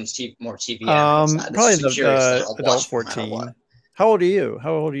Adult Swim's more TV side? Probably the Adult 14. How old are you?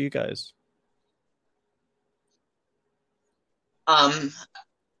 How old are you guys? That's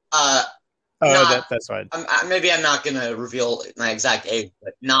fine. Maybe I'm not gonna reveal my exact age,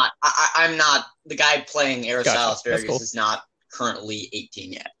 but I'm not the guy playing Aristotle Asparagus cool. Is not currently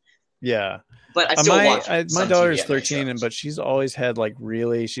 18 yet. Yeah. But I still watch my daughter is 13, but she's always had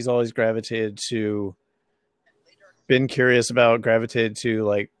she's always gravitated to, been curious about, gravitated to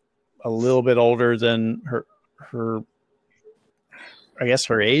like a little bit older than her I guess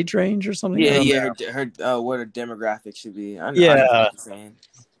her age range or something. Yeah, her what her demographic should be. I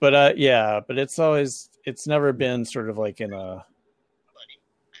but it's never been sort of like in a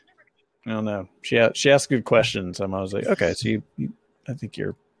I don't know. She asked good questions. I was like, okay, so I think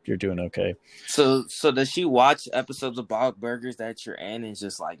you're doing okay. So does she watch episodes of Bob Burgers that you're in and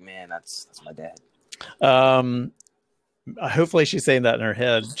just like, man, that's my dad? Hopefully she's saying that in her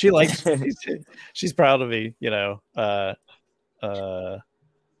head. She likes she's proud of me, you know.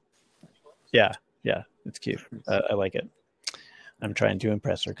 Yeah, it's cute. I like it. I'm trying to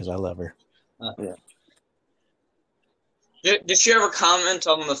impress her because I love her. Yeah. Did she ever comment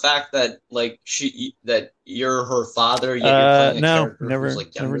on the fact that like that you're her father? Yet you're playing a character who's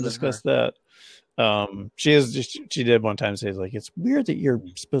like younger never discussed that. She did one time say like, it's weird that you're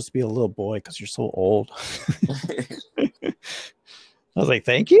supposed to be a little boy because you're so old. I was like,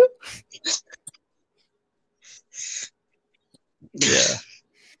 thank you. Yeah.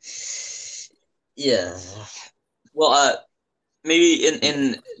 Yeah. Well, maybe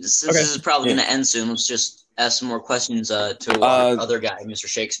since this is probably going to end soon, let's just ask some more questions to our other guy, Mr.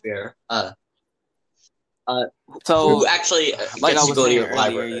 Shakespeare. So who actually like gets I to was go to saying your earlier,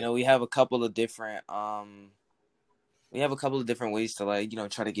 library? you know, we have a couple of different ways to like, you know,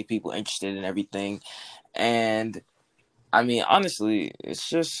 try to get people interested in everything. And I mean, honestly,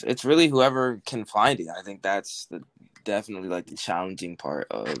 it's really whoever can find it. I think that's definitely like the challenging part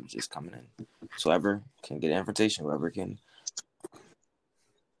of just coming in. So whoever can get an invitation, whoever can.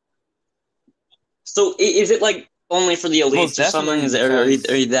 So is it like only for the elites or something? Is it, are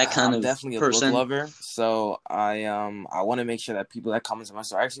you that kind of definitely a person? book lover, so I want to make sure that people that come into my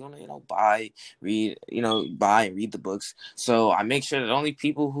store actually want to, you know, buy and read the books. So I make sure that only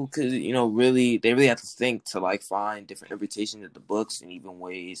people who could, you know, they really have to think to like find different interpretations of the books and even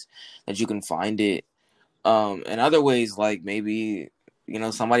ways that you can find it. And other ways, like maybe, you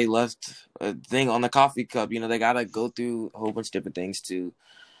know, somebody left a thing on the coffee cup. You know, they gotta go through a whole bunch of different things to,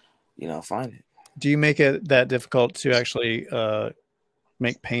 you know, find it. Do you make it that difficult to actually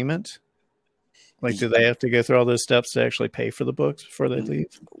make payment? Like, do they have to go through all those steps to actually pay for the books before they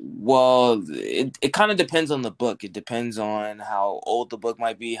leave? Well, it kind of depends on the book. It depends on how old the book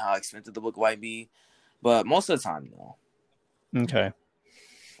might be, how expensive the book might be. But most of the time, no. Okay.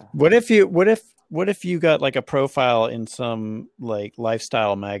 What if you got like a profile in some like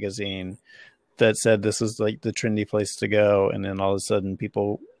lifestyle magazine that said this is like the trendy place to go, and then all of a sudden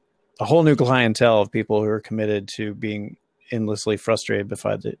a whole new clientele of people who are committed to being endlessly frustrated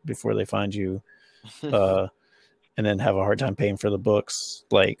before they find you, and then have a hard time paying for the books?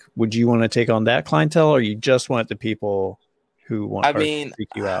 Like, would you want to take on that clientele, or you just want the people who want to seek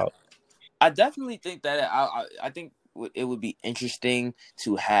you out? I definitely think that I think it would be interesting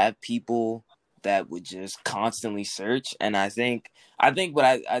to have people that would just constantly search, and I think what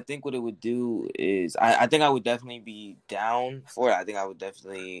it would do is I think I would definitely be down for it. I think I would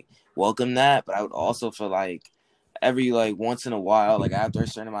definitely welcome that, but I would also feel like every like once in a while, like after a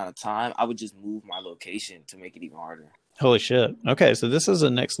certain amount of time, I would just move my location to make it even harder. Holy shit. Okay, so this is a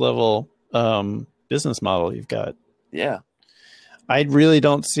next level business model you've got. Yeah. I really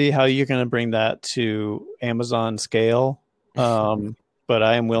don't see how you're going to bring that to Amazon scale, but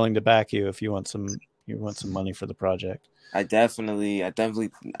I am willing to back you if you want some money for the project. I definitely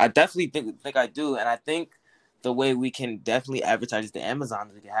think I do, and I think the way we can definitely advertise to Amazon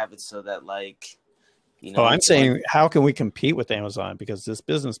is we can have it so that like, you know. Oh, I'm saying how can we compete with Amazon, because this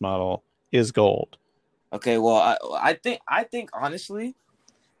business model is gold. Okay, well, I think honestly,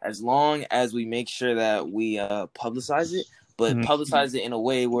 as long as we make sure that we publicize it, but publicize it in a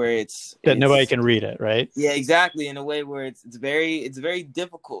way where it's nobody can read it, right? Yeah, exactly. In a way where it's very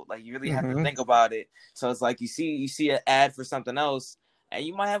difficult. Like you really have to think about it. So it's like you see an ad for something else, and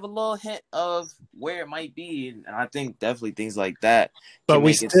you might have a little hint of where it might be. And I think definitely things like that. But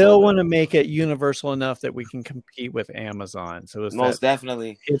we still want to make it universal enough that we can compete with Amazon. So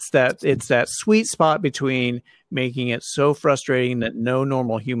definitely it's that sweet spot between making it so frustrating that no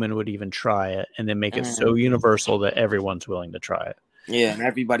normal human would even try it, and then make it so universal that everyone's willing to try it. Yeah, and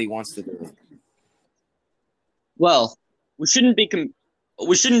everybody wants to do it. Well, we shouldn't be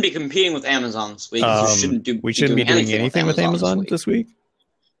competing with Amazon this week. We shouldn't be doing anything with Amazon this week.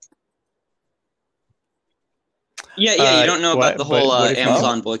 Yeah, you don't know about the whole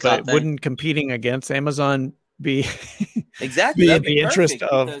Amazon boycott thing. Wouldn't competing against Amazon be exactly the interest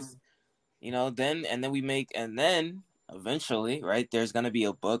of, because, you know, then eventually, right, there's gonna be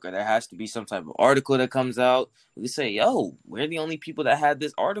a book, or there has to be some type of article that comes out. We say, yo, we're the only people that had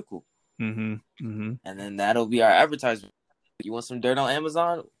this article. And then that'll be our advertisement. You want some dirt on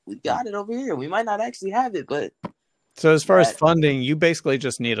Amazon? We got it over here. We might not actually have it, but. So as far as funding, you basically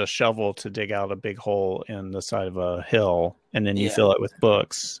just need a shovel to dig out a big hole in the side of a hill, and then you fill it with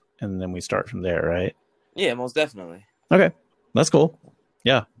books, and then we start from there, right? Yeah, most definitely. Okay, that's cool.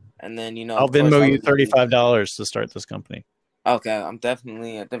 Yeah. And then, I'll of course, Venmo you $35 to start this company. Okay, I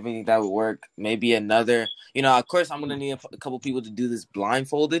definitely think that would work. Maybe another, of course, I'm gonna need a couple people to do this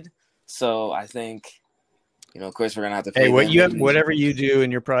blindfolded. So I think, of course, we're gonna have to pay them. Whatever you do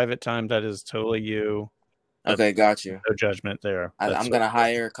in your private time, that is totally you. Okay, got you. No judgment there. I'm gonna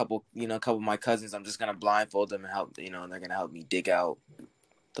hire a couple of my cousins. I'm just gonna blindfold them and help. And they're gonna help me dig out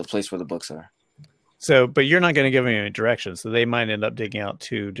the place where the books are. So, but you're not gonna give them any directions, so they might end up digging out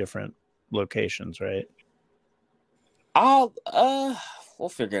 2 different locations, right? We'll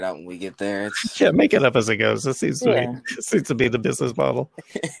figure it out when we get there. Yeah, make it up as it goes. This seems to be the business model.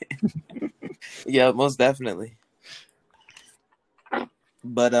 Yeah, most definitely.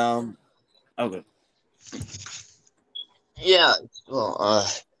 But okay. Yeah. Well.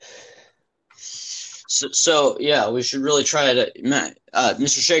 So yeah, we should really try to,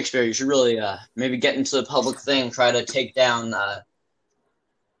 Mr. Shakespeare. You should really maybe get into the public thing. Try to take down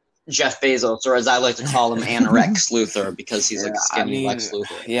Jeff Bezos, or as I like to call him, Anorex Luthor, because he's like skinny Lex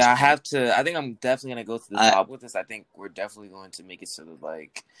Luthor. Yeah, I think I'm definitely gonna go to the top with this. I think we're definitely going to make it so that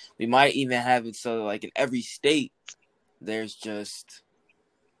like we might even have it so that, like, in every state there's just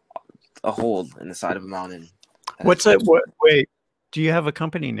a hole in the side of a mountain. What's that? Wait, do you have a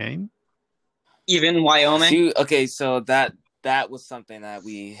company name? Even Wyoming. See, okay, so that was something that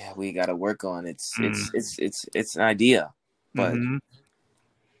we got to work on. It's an idea, but. Mm-hmm.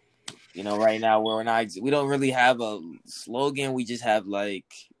 Right now we don't really have a slogan. We just have like,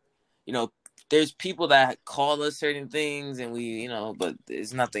 there's people that call us certain things and we, but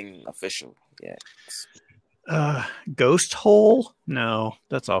it's nothing official yet. Ghost hole? No,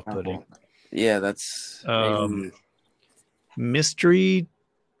 that's off-putting. Yeah, that's mystery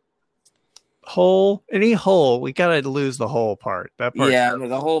hole. Any hole. We got to lose the hole part. That part. Yeah,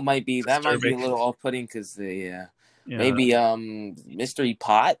 the hole might be a little off-putting because maybe mystery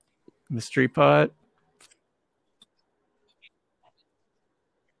pot. Mystery pot.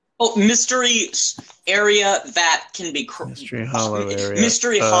 Oh, mystery area that can be mystery hollow area.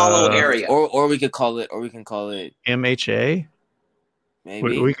 Mystery hollow area. Or we can call it MHA.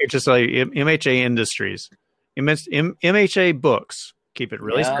 Maybe we could just say MHA Industries. MHA Books. Keep it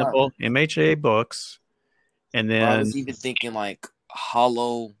really simple. MHA Books, and then I was even thinking like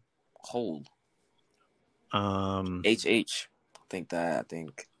hollow hold. HH. I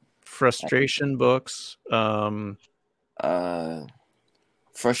think. Frustration Books.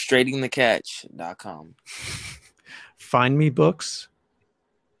 Frustratingthecatch.com. Find Me Books.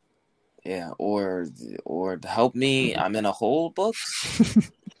 Yeah, or Help Me, I'm in a Hole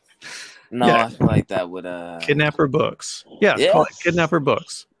books. No, yeah. I feel like that would Kidnapper Books. Yeah, call it Kidnapper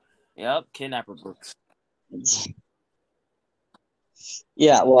Books. Yep, Kidnapper Books.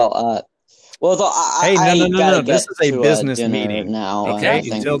 Yeah, well, no. This is a business meeting now. Okay,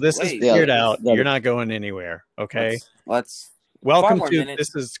 until this is figured out, you're not going anywhere. Okay, let's welcome to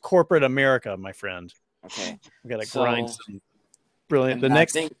this is corporate America, my friend. Okay, we gotta grind some brilliant.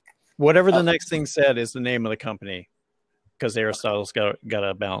 Whatever the next thing said is the name of the company, because Aristotle's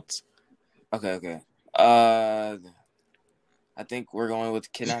gotta bounce. Okay. I think we're going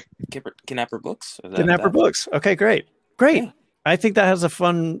with Kidnapper Books. Kidnapper Books. Okay, great. Yeah. I think that has a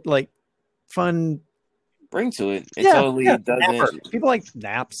fun bring to it. It totally doesn't. Napper. People like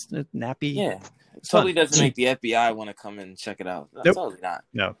naps, nappy. Yeah, it totally doesn't make the FBI want to come and check it out. Nope. Totally not.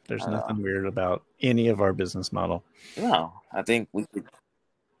 No, there's nothing weird about any of our business model. No, I think we could.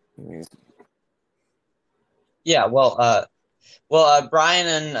 Yeah. Well, Brian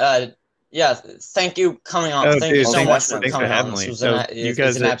and thank you coming on. Thank you so much for coming on. You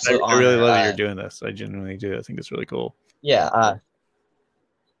guys, I really love that you're doing this. I genuinely do. I think it's really cool. Yeah.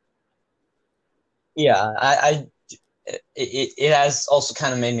 It has also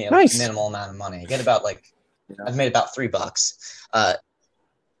kind of made me a minimal amount of money. I get about I've made about $3.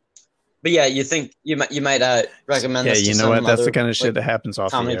 But yeah, you think you might recommend this? Yeah, you know what? That's the kind of shit that happens off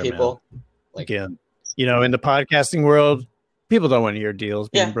the air, people. Man. Again, in the podcasting world, people don't want to hear deals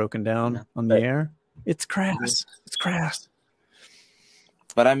being broken down on the air. It's crass. It's crass.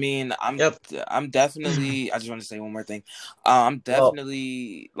 But I mean, I'm definitely. I just want to say one more thing. I'm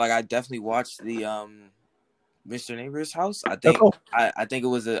definitely I definitely watched the Mr. Neighbor's House. I think I think it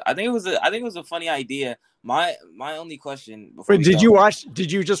was a funny idea. My only question. Wait, did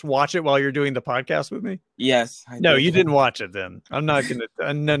you just watch it while you're doing the podcast with me? Yes. No, you didn't watch it then. I'm not gonna.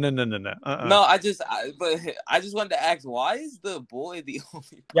 No. No, I just wanted to ask, why is the boy the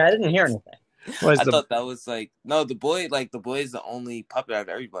only? Yeah, I didn't hear anything. I thought that was the boy is the only puppet out of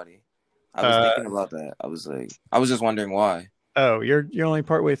everybody. I was thinking about that. I was just wondering why. Oh, you're only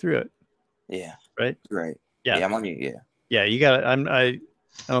partway through it. Yeah. Right. Yeah. I'm on you. Yeah. Yeah. You got it.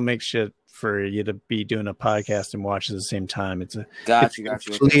 don't make shit for you to be doing a podcast and watch at the same time. It's a got you.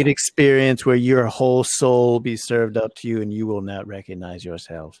 complete experience where your whole soul will be served up to you and you will not recognize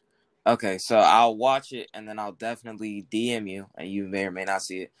yourself. Okay, so I'll watch it and then I'll definitely DM you, and you may or may not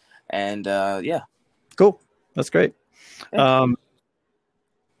see it. And yeah, cool. That's great. Well,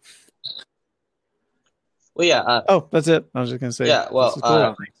 yeah. That's it. I was just gonna say. Yeah. Well.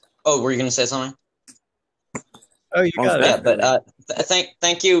 Cool. Were you gonna say something? Oh, you got it. Yeah, but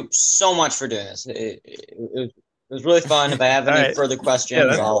thank you so much for doing this. It was really fun. If I have any further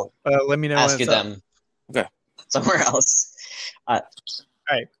questions, I'll let me know. Ask you them. Okay. Somewhere else. All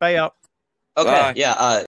right. Bye, y'all. Okay. Bye. Yeah.